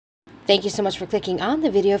Thank you so much for clicking on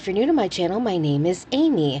the video. If you're new to my channel, my name is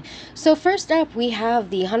Amy. So first up, we have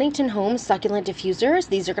the Huntington Home Succulent Diffusers.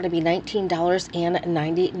 These are going to be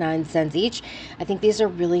 $19.99 each. I think these are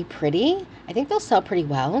really pretty. I think they'll sell pretty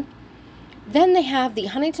well. Then they have the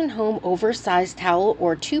Huntington Home Oversized Towel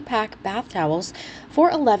or 2-pack bath towels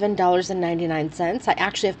for $11.99. I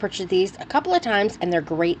actually have purchased these a couple of times and they're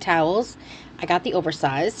great towels. I got the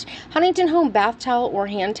oversized. Huntington Home Bath Towel or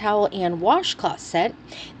Hand Towel and Washcloth set.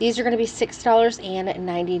 These are going to be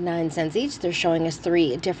 $6.99 each. They're showing us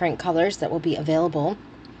 3 different colors that will be available.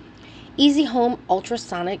 Easy Home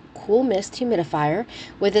Ultrasonic Cool Mist Humidifier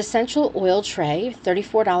with Essential Oil Tray,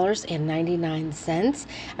 $34.99.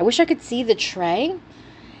 I wish I could see the tray.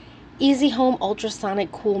 Easy Home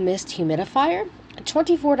Ultrasonic Cool Mist Humidifier,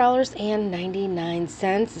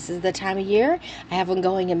 $24.99. This is the time of year. I have one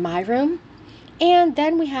going in my room. And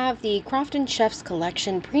then we have the Crofton Chef's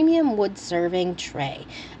Collection Premium Wood Serving Tray.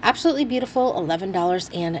 Absolutely beautiful,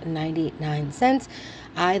 $11.99.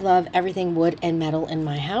 I love everything wood and metal in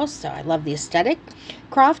my house, so I love the aesthetic.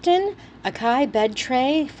 Crofton Akai Bed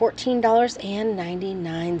Tray,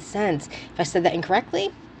 $14.99. If I said that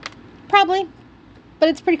incorrectly, probably, but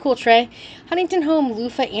it's a pretty cool tray. Huntington Home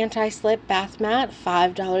Loofah Anti-Slip Bath Mat,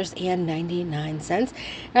 $5.99. And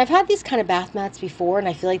I've had these kind of bath mats before, and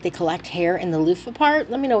I feel like they collect hair in the loofah part.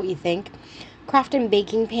 Let me know what you think. Crofton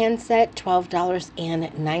Baking Pan Set,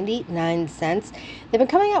 $12.99. They've been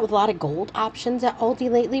coming out with a lot of gold options at Aldi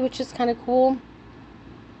lately, which is kind of cool.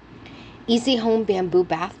 Easy Home Bamboo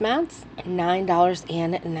Bath Mats,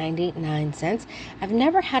 $9.99. I've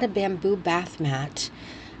never had a bamboo bath mat.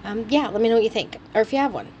 Yeah, let me know what you think, or if you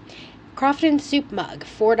have one. Crofton Soup Mug,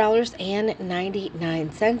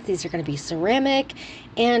 $4.99. These are going to be ceramic.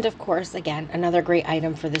 And of course, again, another great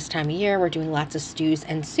item for this time of year. We're doing lots of stews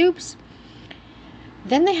and soups.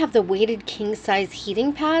 Then they have the weighted king-size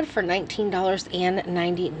heating pad for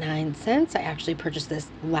 $19.99. I actually purchased this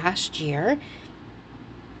last year.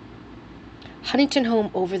 Huntington Home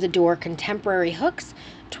Over-the-Door Contemporary Hooks,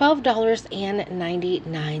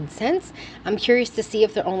 $12.99. I'm curious to see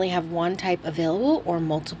if they only have one type available or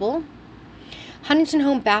multiple. Huntington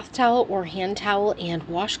Home Bath Towel or Hand Towel and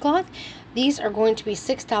Washcloth. These are going to be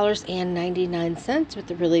 $6.99 with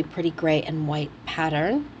a really pretty gray and white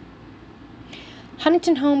pattern.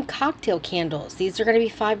 Huntington Home Cocktail Candles. These are going to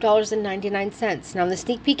be $5.99. Now in the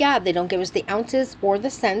sneak peek ad, they don't give us the ounces or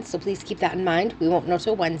the cents, so please keep that in mind. We won't know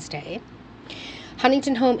till Wednesday.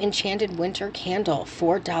 Huntington Home Enchanted Winter Candle,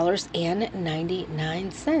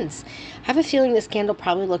 $4.99. I have a feeling this candle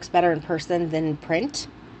probably looks better in person than in print.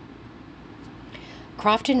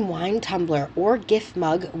 Crofton Wine Tumbler or Gift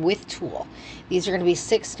Mug with Tool. These are going to be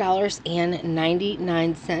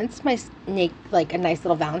 $6.99. Like a nice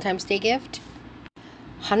little Valentine's Day gift.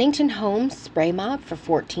 Huntington Home Spray Mop for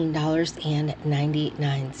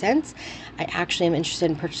 $14.99. I actually am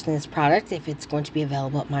interested in purchasing this product if it's going to be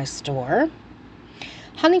available at my store.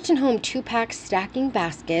 Huntington Home 2-pack stacking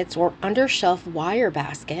baskets or undershelf wire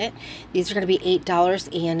basket. These are going to be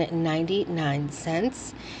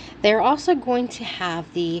 $8.99. They're also going to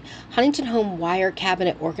have the Huntington Home wire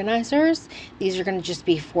cabinet organizers. These are going to just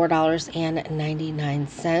be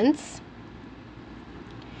 $4.99.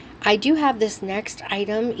 I do have this next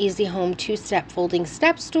item, Easy Home 2-step folding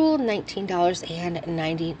step stool,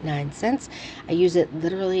 $19.99. I use it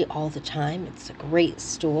literally all the time. It's a great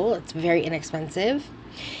stool. It's very inexpensive.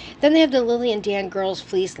 Then they have the Lily and Dan Girls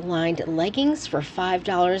Fleece Lined Leggings for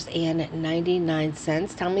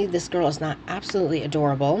 $5.99. Tell me this girl is not absolutely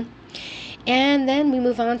adorable. And then we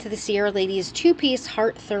move on to the Sierra Ladies 2-piece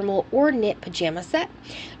Heart Thermal or Knit Pajama Set,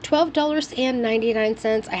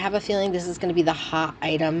 $12.99. I have a feeling this is going to be the hot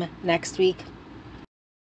item next week.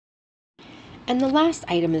 And the last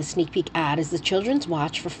item in the sneak peek ad is the Children's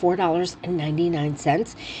Watch for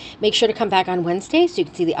 $4.99. Make sure to come back on Wednesday so you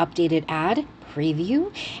can see the updated ad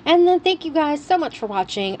preview. And then thank you guys so much for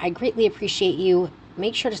watching. I greatly appreciate you.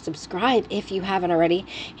 Make sure to subscribe if you haven't already.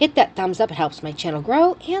 Hit that thumbs up, it helps my channel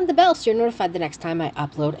grow, and the bell so you're notified the next time I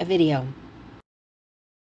upload a video.